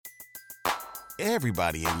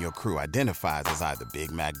Everybody in your crew identifies as either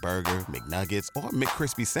Big Mac Burger, McNuggets, or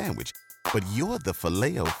McCrispy Sandwich. But you're the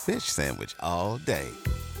Filet-O-Fish Sandwich all day.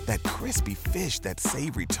 That crispy fish, that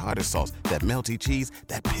savory tartar sauce, that melty cheese,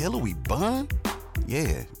 that pillowy bun.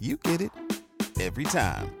 Yeah, you get it. Every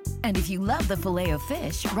time. And if you love the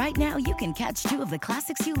Filet-O-Fish, right now you can catch two of the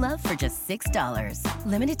classics you love for just $6.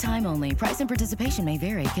 Limited time only. Price and participation may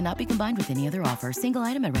vary. Cannot be combined with any other offer. Single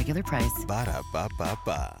item at regular price.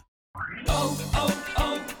 Ba-da-ba-ba-ba.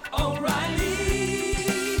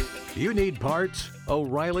 O'Reilly. You need parts?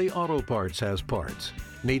 O'Reilly Auto Parts has parts.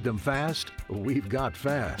 Need them fast? We've got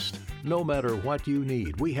fast. No matter what you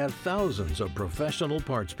need, we have thousands of professional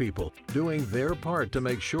parts people doing their part to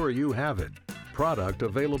make sure you have it. Product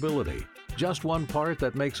availability. Just one part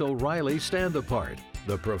that makes O'Reilly stand apart.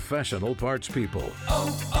 The professional parts people.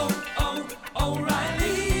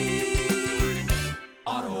 O'Reilly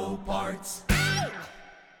Auto Parts.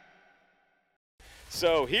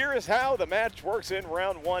 So here is how the match works in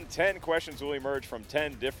round one. 10 questions will emerge from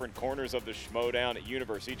 10 different corners of the Schmoedown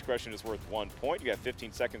universe. Each question is worth 1 point. You got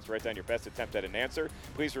 15 seconds to write down your best attempt at an answer.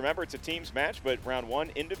 Please remember, it's a team's match, but round one,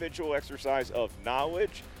 individual exercise of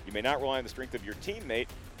knowledge. You may not rely on the strength of your teammate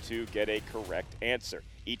to get a correct answer.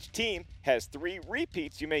 Each team has 3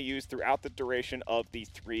 repeats you may use throughout the duration of the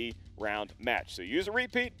 3-round match. So use a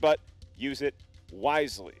repeat, but use it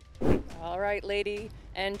wisely. All right, lady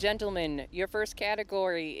and gentlemen, your first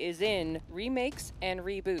category is in remakes and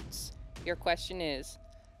reboots. Your question is,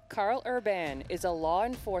 Carl Urban is a law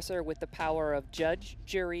enforcer with the power of judge,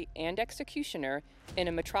 jury, and executioner in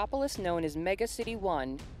a metropolis known as Mega City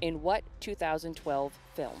 1 in what 2012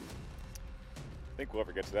 film? I think we'll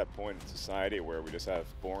ever get to that point in society where we just have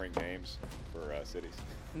boring names for cities.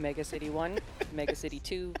 Mega City 1, Mega City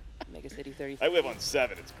 2, Mega City 33. I live on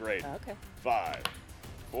 7. It's great. Okay. 5,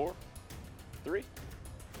 4, 3,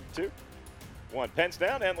 2, 1. Pens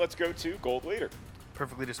down, and let's go to Gold Leader.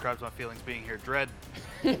 Perfectly describes my feelings being here. Dread.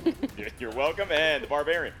 You're welcome. And the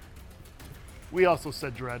Barbarian. We also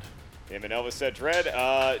said Dread. Him and Elvis said Dread.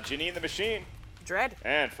 Janine the Machine. Dread.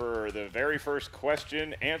 And for the very first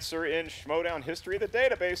question, answer in Schmoedown history, the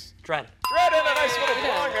database. Dread. Dread, and a nice little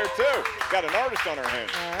drawing there, too. Got an artist on our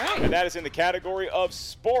hands. All right. And that is in the category of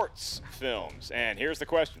sports films. And here's the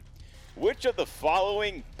question. Which of the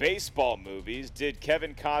following baseball movies did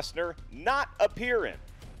Kevin Costner not appear in?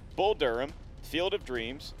 Bull Durham, Field of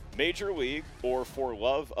Dreams, Major League, or For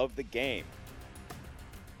Love of the Game?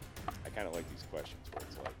 I kind of like these questions where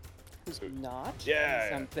it's like, Who's not Yeah,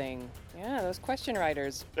 in something? Yeah, those question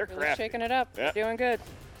writers. They're really crafty. shaking it up. Yeah. They're doing good.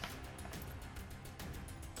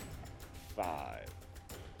 5,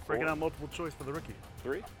 Breaking 4, out multiple choice for the rookie.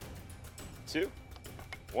 3, 2,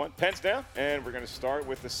 1. Pens down, and we're going to start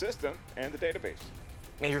with the system and the database.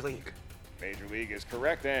 Major League. Major League is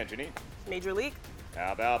correct, and Janine. Major League.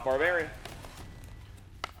 How about Barbarian?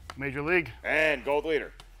 Major League. And Gold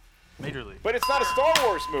Leader. Major League. But it's not a Star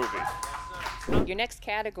Wars movie. Your next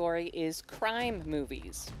category is crime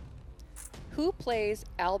movies. Who plays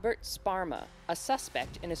Albert Sparma, a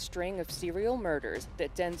suspect in a string of serial murders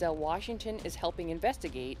that Denzel Washington is helping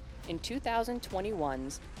investigate in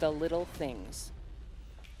 2021's The Little Things?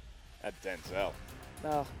 That's Denzel.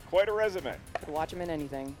 Oh, Quite a resume. could watch him in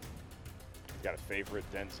anything. Got a favorite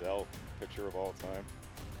Denzel picture of all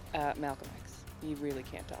time? Malcolm X. You really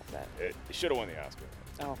can't top that. It should have won the Oscar.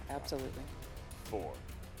 Oh, absolutely. 4,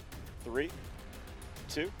 3,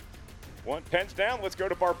 2, 1. Pens down. Let's go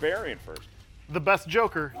to Barbarian first. The best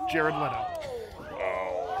Joker, Jared Leto.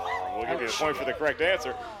 Oh, we'll give you a point for the correct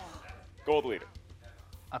answer. Gold Leader.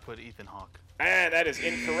 I put Ethan Hawke. And that is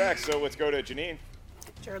incorrect, so let's go to Janine.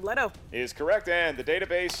 Jared Leto. Is correct, and the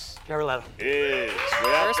database Jared Leto. is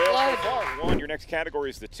without First fail so blood. far. One. Your next category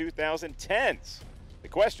is the 2010s. The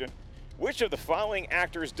question, which of the following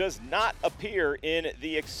actors does not appear in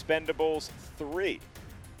The Expendables 3?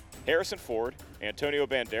 Harrison Ford, Antonio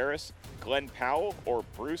Banderas, Glenn Powell, or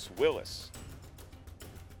Bruce Willis?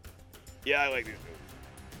 Yeah, I like these movies.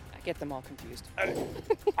 I get them all confused. I'm So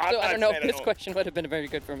not I don't know saying if I this don't- question would have been very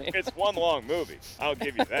good for me. It's one long movie. I'll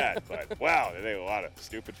give you that. But wow, they have a lot of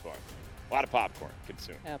stupid fun. A lot of popcorn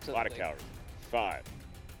consumed. A lot of Absolutely. calories. 5,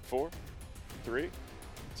 4, 3,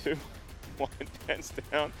 2, 1. Pens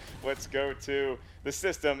down. Let's go to the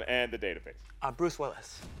system and the database. Bruce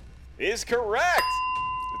Willis. Is correct.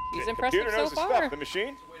 He's The impressive computer knows so his far. stuff. The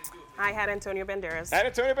machine. I had Antonio Banderas. And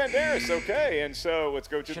Antonio Banderas. Okay, and so let's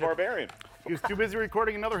go to the Barbarian. He was too busy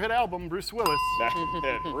recording another hit album, Bruce Willis.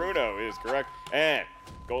 Bruno is correct. And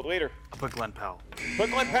Gold Leader. I put Glenn Powell. But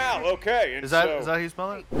Glenn Powell. Okay. And Is that so, how you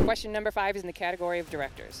spell it? Question number 5 is in the category of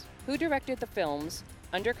directors. Who directed the films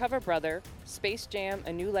Undercover Brother, Space Jam: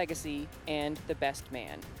 A New Legacy, and The Best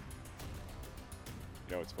Man.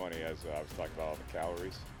 You know, it's funny, as I was talking about all the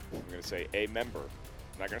calories, I'm going to say a member,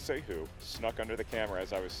 I'm not going to say who, snuck under the camera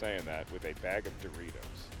as I was saying that with a bag of Doritos.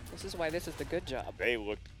 This is why this is the good job. They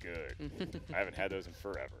looked good. I haven't had those in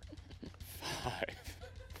forever.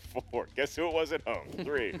 5, 4. Guess who it was at home?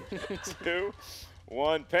 3, 2,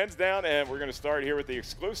 1. Pens down, and we're going to start here with the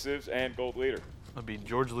exclusives and gold leader. That'd be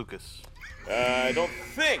George Lucas. I don't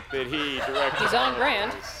think that he directed. He's on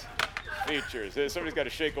brand. Features. Somebody's got to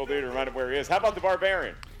shake gold leader to remind him where he is. How about the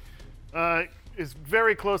Barbarian? Is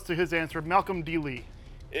very close to his answer. Malcolm D. Lee.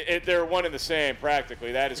 They're one and the same,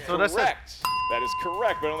 practically. That is correct. That is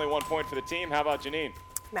correct, but only 1 point for the team. How about Janine?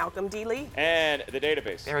 Malcolm D. Lee. And the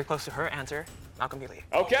database. Very close to her answer. Malcolm D. Lee.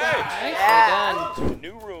 Okay. Nice, well done.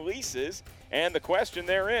 New releases, and the question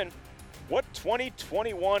therein, what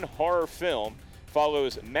 2021 horror film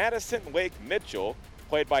follows Madison Lake Mitchell,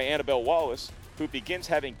 played by Annabelle Wallace, who begins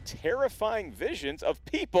having terrifying visions of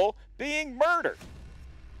people being murdered?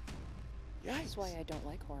 That's why I don't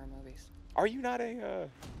like horror movies. Are you not a,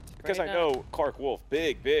 because Right I now. know Clark Wolf,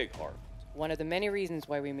 big horror. One of the many reasons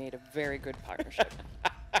why we made a very good partnership.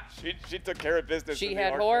 She took care of business. She in the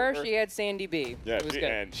had art horror, paper. she had Sandy B. Yeah, it was good.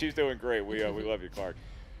 and she's doing great. We love you, Clark.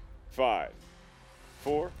 5,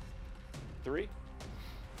 4, 3,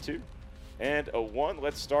 2, and a 1.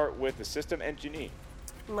 Let's start with the system and Janine.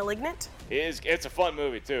 Malignant. It's a fun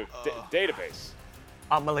movie too. Database.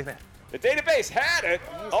 Malignant. The database had it.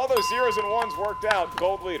 All those zeros and ones worked out.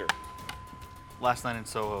 Gold leader Last Night in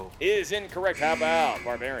Soho. is incorrect. How about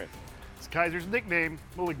Barbarian? It's Kaiser's nickname.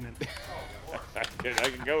 Malignant. I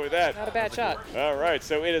can go with that. Not a bad shot. All right,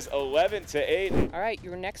 so it is 11-8. All right,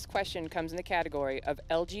 your next question comes in the category of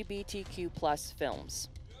LGBTQ plus films.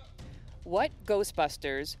 What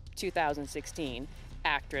Ghostbusters 2016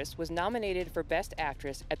 actress was nominated for Best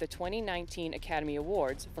Actress at the 2019 Academy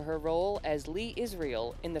Awards for her role as Lee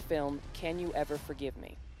Israel in the film Can You Ever Forgive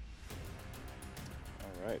Me?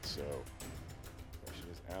 All right, so question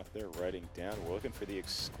is out there writing down. We're looking for the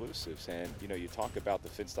exclusives, and you talk about the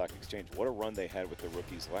Finstock Exchange. What a run they had with the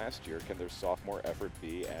rookies last year. Can their sophomore effort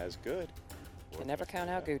be as good? Can never count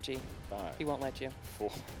out Gucci. 5, He won't let you.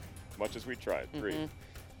 4. Much as we tried. 3,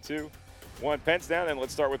 2, 1. Pens down, and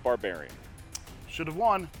let's start with Barbarian. Should have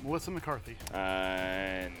won. Melissa McCarthy.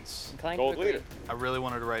 And Inclined gold to agree. leader. I really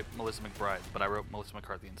wanted to write Melissa McBride, but I wrote Melissa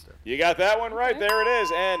McCarthy instead. You got that one right. Okay. There it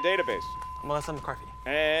is. And database. Melissa McCarthy.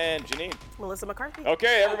 And Janine. Melissa McCarthy.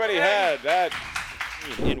 Okay, everybody had that.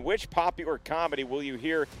 In which popular comedy will you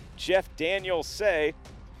hear Jeff Daniels say,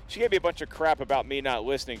 she gave me a bunch of crap about me not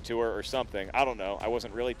listening to her or something. I don't know. I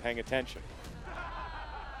wasn't really paying attention.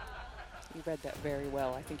 You read that very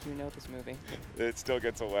well. I think you know this movie. It still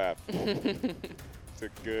gets a laugh. It's a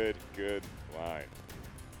good line.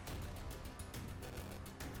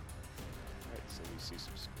 All right, so we see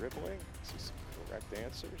some scribbling. See some correct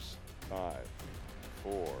answers. 5,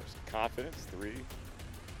 4. Some confidence. 3,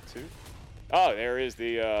 2. Oh, there is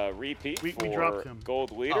the repeat We for dropped him.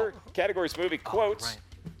 gold leader. Categories movie quotes. right.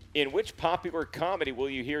 In which popular comedy will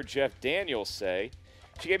you hear Jeff Daniels say,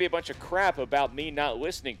 she gave me a bunch of crap about me not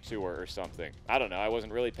listening to her or something? I don't know. I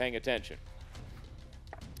wasn't really paying attention.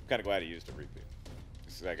 I'm kind of glad he used a repeat.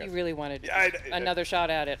 You really wanted Yeah, another shot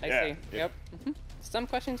at it, I Yeah, see. yeah. Yep. Some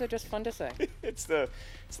questions are just fun to say. it's the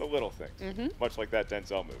little things. Much like that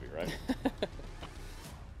Denzel movie, right? All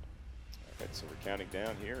right, so we're counting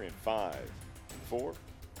down here in 5, 4,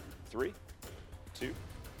 3, 2,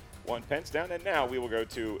 1. Pens down, and now we will go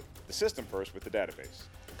to the system first with the database.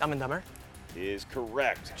 Dumb and Dumber. Is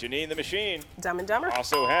correct. Janine the Machine Dumb and Dumber.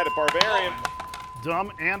 also had a Barbarian.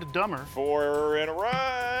 Dumb and Dumber. 4 in a row.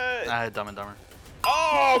 I had Dumb and Dumber.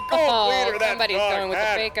 Oh, gold leader. That somebody's dog going with the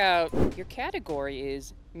had it. fake out. Your category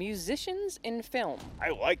is musicians in film. I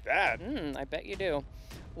like that. I bet you do.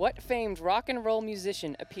 What famed rock and roll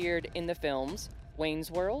musician appeared in the films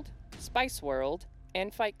Wayne's World, Spice World,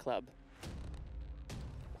 and Fight Club?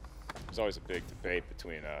 There's always a big debate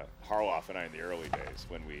between Harloff and I in the early days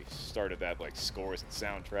when we started that like scores and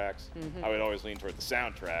soundtracks. I would always lean toward the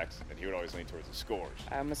soundtracks, and he would always lean towards the scores.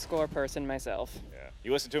 I'm a score person myself. Yeah.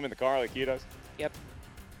 You listen to him in the car like he does? Yep.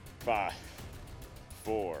 5,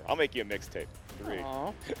 4. I'll make you a mixtape. 3,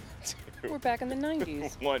 Aw. 2, We're back in the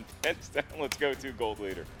 90s. 1. Pens down. Let's go to gold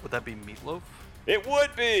leader. Would that be Meatloaf? It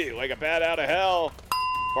would be like a bat out of hell.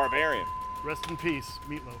 Barbarian. Rest in peace,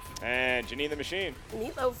 Meatloaf. And Janine the Machine.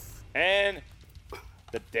 Meatloaf. And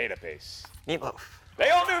the database. Meatloaf. They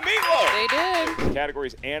all knew Meatloaf. They did. The category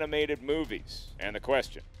is animated movies. And the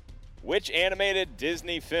question, which animated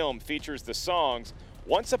Disney film features the songs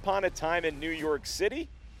Once Upon a Time in New York City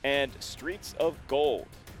and Streets of Gold.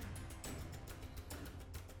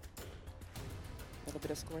 A little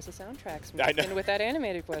bit of scores of soundtracks I mixed know. in with that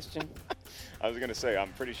animated question. I was going to say,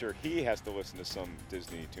 I'm pretty sure he has to listen to some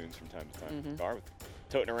Disney tunes from time to time. Gar with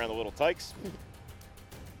toting around the little tykes.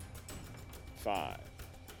 5,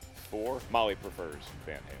 4. Molly prefers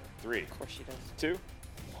Van Halen. 3, Of course she does. 2,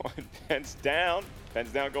 1. Pens down.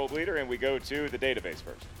 Pens down, gold leader, and we go to the database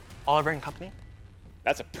first. Oliver and Company.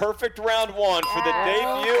 That's a perfect round 1 for the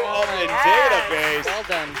debut of the database. Well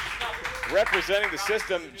done. Representing the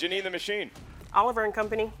system, Janine the Machine. Oliver and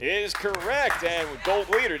Company. Is correct. And with gold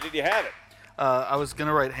leader, did you have it? I was going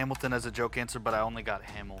to write Hamilton as a joke answer, but I only got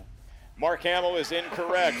Hamill. Mark Hamill is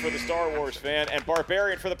incorrect for the Star Wars fan, and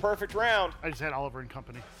Barbarian for the perfect round. I just had Oliver and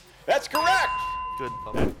Company. That's correct. Good.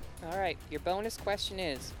 Bubba. All right, your bonus question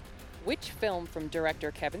is, which film from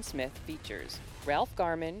director Kevin Smith features Ralph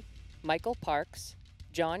Garman, Michael Parks,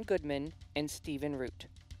 John Goodman, and Stephen Root?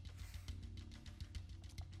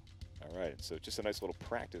 All right, so just a nice little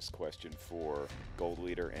practice question for Gold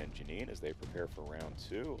Leader and Janine as they prepare for round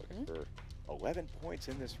 2. Looking for 11 points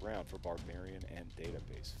in this round for Barbarian and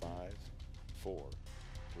Database. 5, 4,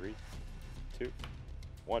 3, 2,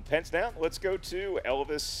 1. Pens down. Let's go to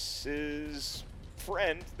Elvis's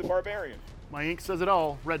friend, the Barbarian. My ink says it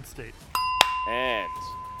all. Red State. And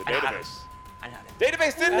the I had it. database. I had it.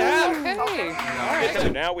 Database didn't have it. Okay. All right, so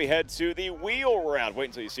now we head to the wheel round. Wait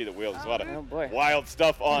until you see the wheel. There's a lot Oh, of boy. wild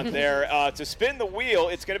stuff on there. To spin the wheel,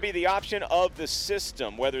 it's going to be the option of the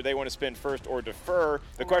system, whether they want to spin first or defer.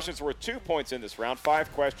 The question's worth 2 points in this round,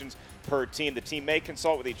 5 questions per team. The team may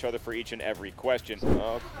consult with each other for each and every question.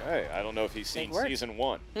 Okay, I don't know if he's seen Big word. season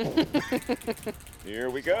 1.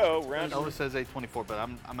 Here we go. Round. Elvis says A24, but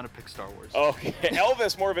I'm going to pick Star Wars. Okay,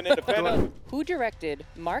 Elvis, more of an independent. Who directed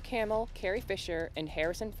Mark Hamill, Carrie Fisher, and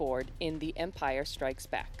Harrison Ford in The Empire Strikes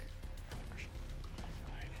Back?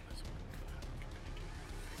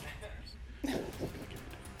 I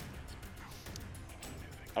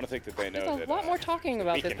don't think that they know There's that. a lot more talking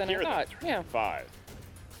about we this can than I hear them. thought. Yeah. 5,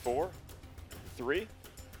 4, 3,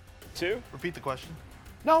 2. Repeat the question.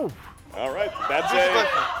 No. All right, that's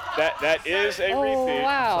that is a Oh, repeat.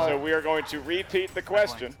 wow. So we are going to repeat the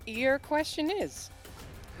question. Your question is,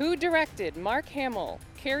 who directed Mark Hamill,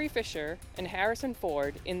 Carrie Fisher, and Harrison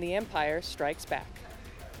Ford in The Empire Strikes Back?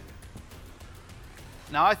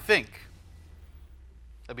 Now I think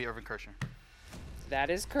that'd be Irvin Kershner. That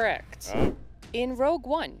is correct. In Rogue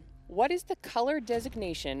One, what is the color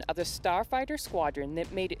designation of the Starfighter squadron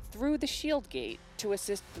that made it through the shield gate to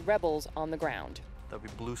assist the rebels on the ground? That'd be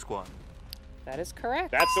Blue Squad. That is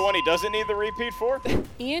correct. That's the one he doesn't need the repeat for?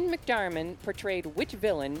 Ian McDiarmid portrayed which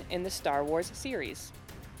villain in the Star Wars series?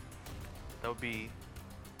 That would be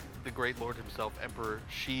the Great Lord himself, Emperor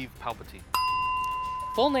Sheev Palpatine.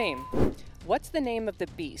 Full name. What's the name of the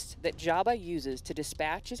beast that Jabba uses to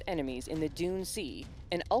dispatch his enemies in the Dune Sea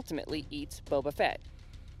and ultimately eats Boba Fett?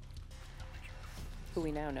 Who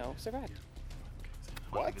we now know survived.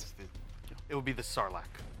 What? It would be the Sarlacc.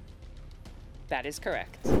 That is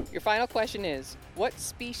correct. Your final question is, what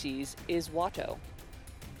species is Watto?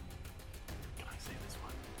 Can I say this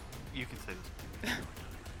one? You can say this.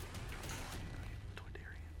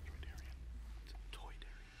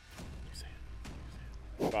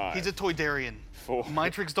 Toydarian. 5. He's a Toydarian. 4.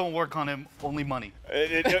 Mind tricks don't work on him, only money.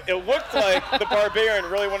 It looked like the Barbarian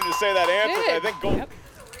really wanted to say that answer. Did. I think gold. Yep.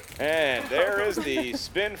 And there is the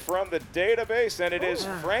spin from the database, and it is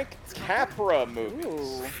Frank Capra movies.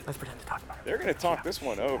 Ooh. Let's pretend to talk about it. They're going to talk this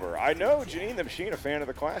one over. I know Janine the Machine, a fan of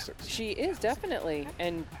the classics. She is definitely,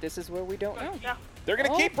 and this is where we don't know. They're going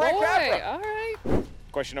to Oh, keep Frank boy. Capra. All right.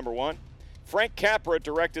 Question number 1. Frank Capra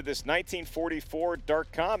directed this 1944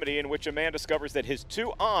 dark comedy in which a man discovers that his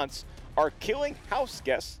 2 aunts are killing house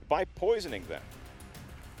guests by poisoning them.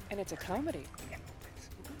 And it's a comedy.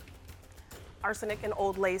 Arsenic and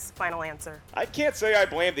Old Lace, final answer. I can't say I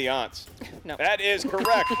blame the aunts. No. That is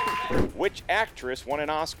correct. Which actress won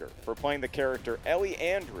an Oscar for playing the character Ellie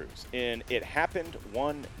Andrews in It Happened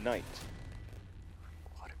One Night?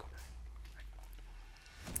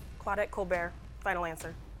 Claudette Colbert, final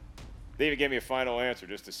answer. They even gave me a final answer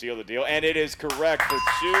just to seal the deal, and it is correct for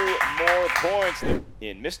 2 more points.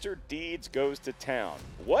 In Mr. Deeds Goes to Town,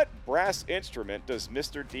 what brass instrument does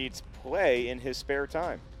Mr. Deeds play in his spare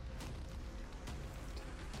time?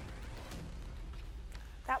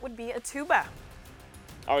 That would be a tuba.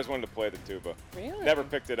 I always wanted to play the tuba. Really? Never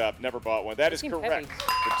picked it up, never bought one. That is Seems correct heavy.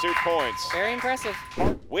 for 2 points. Very impressive.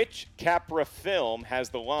 Which Capra film has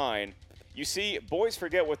the line, "You see, boys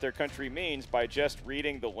forget what their country means by just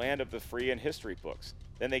reading the Land of the Free and history books.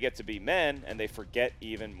 Then they get to be men, and they forget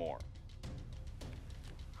even more."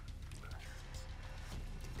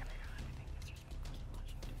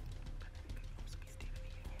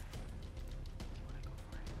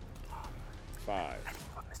 5,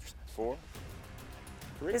 4,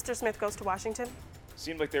 3. Mr. Smith Goes to Washington.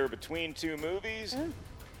 Seemed like they were between two movies.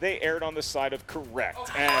 They aired on the side of correct.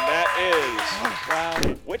 And that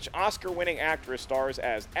is which Oscar-winning actress stars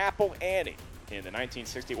as Apple Annie in the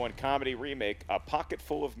 1961 comedy remake A Pocket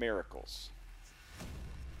Full of Miracles?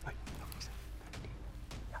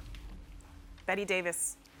 Betty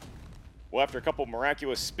Davis. Well, after a couple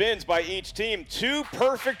miraculous spins by each team, 2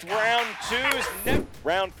 perfect round 2s.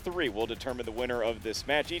 Round 3 will determine the winner of this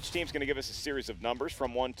match. Each team's going to give us a series of numbers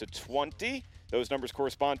from 1 to 20. Those numbers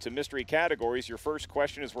correspond to mystery categories. Your first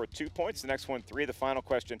question is worth 2 points. The next one, 3. The final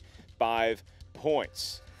question, 5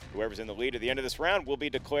 points. Whoever's in the lead at the end of this round will be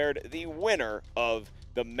declared the winner of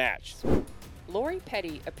the match. Lori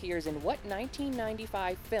Petty appears in what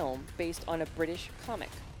 1995 film based on a British comic?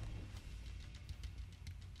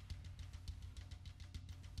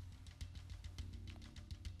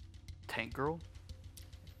 Tank Girl?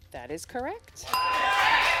 That is correct.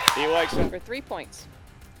 He likes it. For 3 points.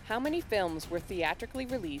 How many films were theatrically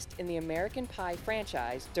released in the American Pie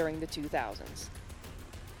franchise during the 2000s?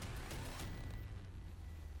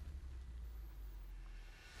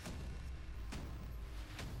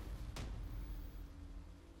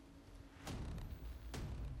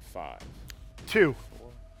 Five. 2.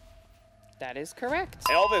 That is correct.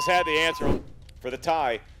 Elvis had the answer for the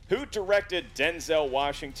tie. Who directed Denzel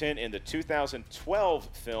Washington in the 2012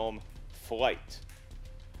 film Flight?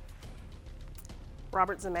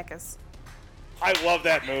 Robert Zemeckis. I love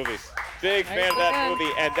that movie. Big fan of that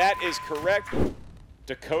movie, and that is correct.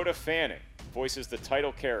 Dakota Fanning voices the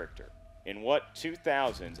title character in what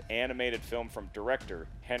 2000s animated film from director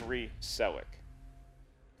Henry Selick?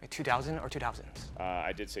 2000 or 2000s?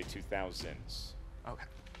 I did say 2000s. Okay.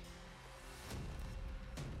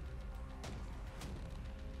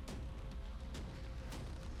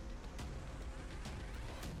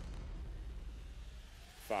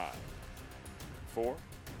 Five, 4.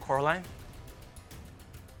 Coraline?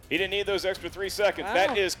 He didn't need those extra 3 seconds. Wow.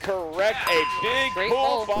 That is correct. A big Great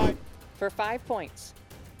pull pull. by. For 5 points.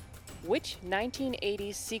 Which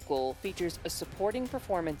 1980s sequel features a supporting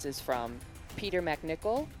performances from Peter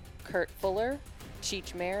MacNicol, Kurt Fuller,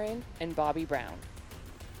 Cheech Marin, and Bobby Brown?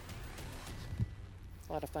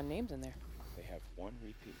 A lot of fun names in there. They have 1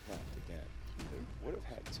 repeat left again. They would have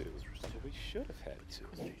had 2. Probably should have had 2.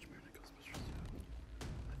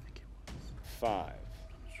 5,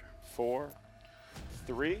 4,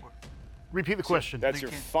 3. Repeat the question. That's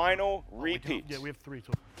your final repeat. Yeah, we have 3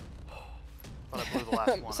 total. Thought I blew the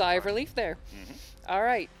last one. Sigh of relief there. All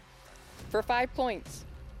right. For 5 points.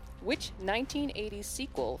 Which 1980s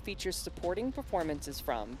sequel features supporting performances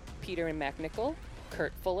from Peter and MacNicol,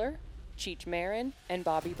 Kurt Fuller, Cheech Marin, and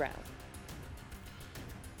Bobby Brown?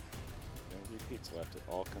 No repeats left. It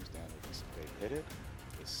all comes down to this. If they hit it,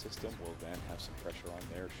 the system will then have some pressure on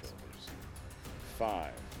their shoulders.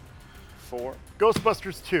 5, 4.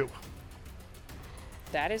 Ghostbusters 2.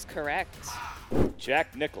 That is correct.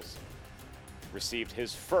 Jack Nicholson received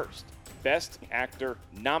his first Best Actor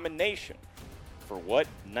nomination for what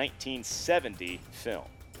 1970 film?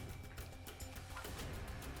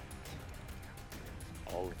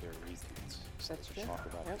 All of their repeats. That's Let's true. talk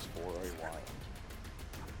about Yep. this for a while.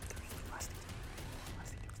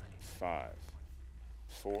 5,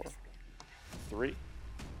 4, 3,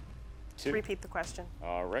 2. Repeat the question.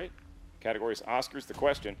 All right. Categories Oscars. The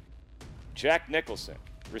question. Jack Nicholson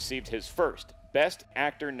received his first Best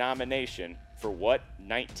Actor nomination for what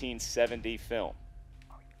 1970 film?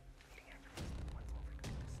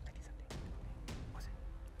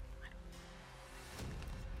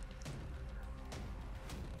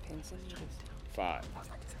 Pins and needles. 5,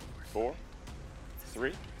 4,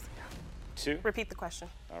 3, 2. Repeat the question.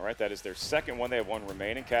 All right, that is their second one. They have 1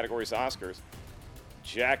 remaining. Categories Oscars.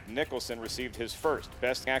 Jack Nicholson received his first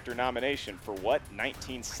Best Actor nomination for what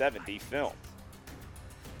 1970 film?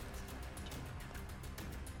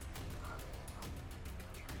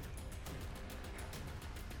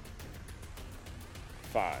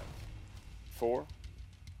 Five, 4,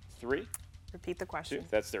 3, Repeat the 2. question.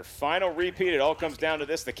 That's their final repeat. It all comes down to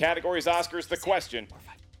this. The categories Oscars. The question.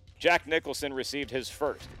 Jack Nicholson received his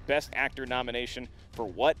first Best Actor nomination for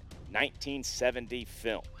what 1970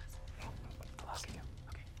 film?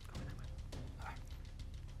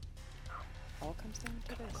 All comes down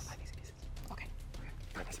to this. Okay.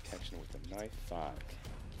 Pay attention with the knife. 5,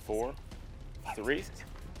 4, 3,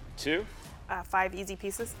 2. 5 easy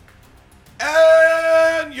pieces.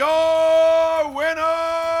 And your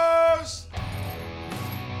winners,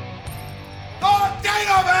 the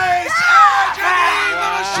Database Engineering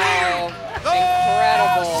Machine.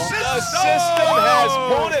 Incredible. The system has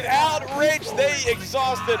pulled it out, Rich. They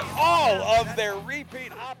exhausted all of their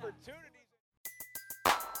repeat opportunities.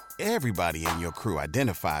 Everybody in your crew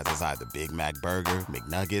identifies as either Big Mac Burger,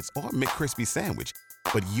 McNuggets, or McCrispy Sandwich.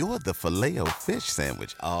 But you're the Filet-O-Fish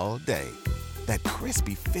Sandwich all day. That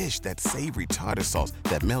crispy fish, that savory tartar sauce,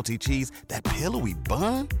 that melty cheese, that pillowy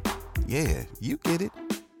bun. Yeah, you get it.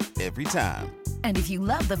 Every time. And if you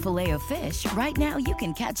love the Filet-O-Fish, right now you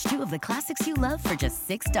can catch 2 of the classics you love for just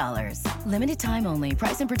 $6. Limited time only.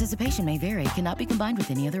 Price and participation may vary. Cannot be combined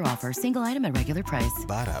with any other offer. Single item at regular price.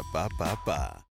 Ba-da-ba-ba-ba.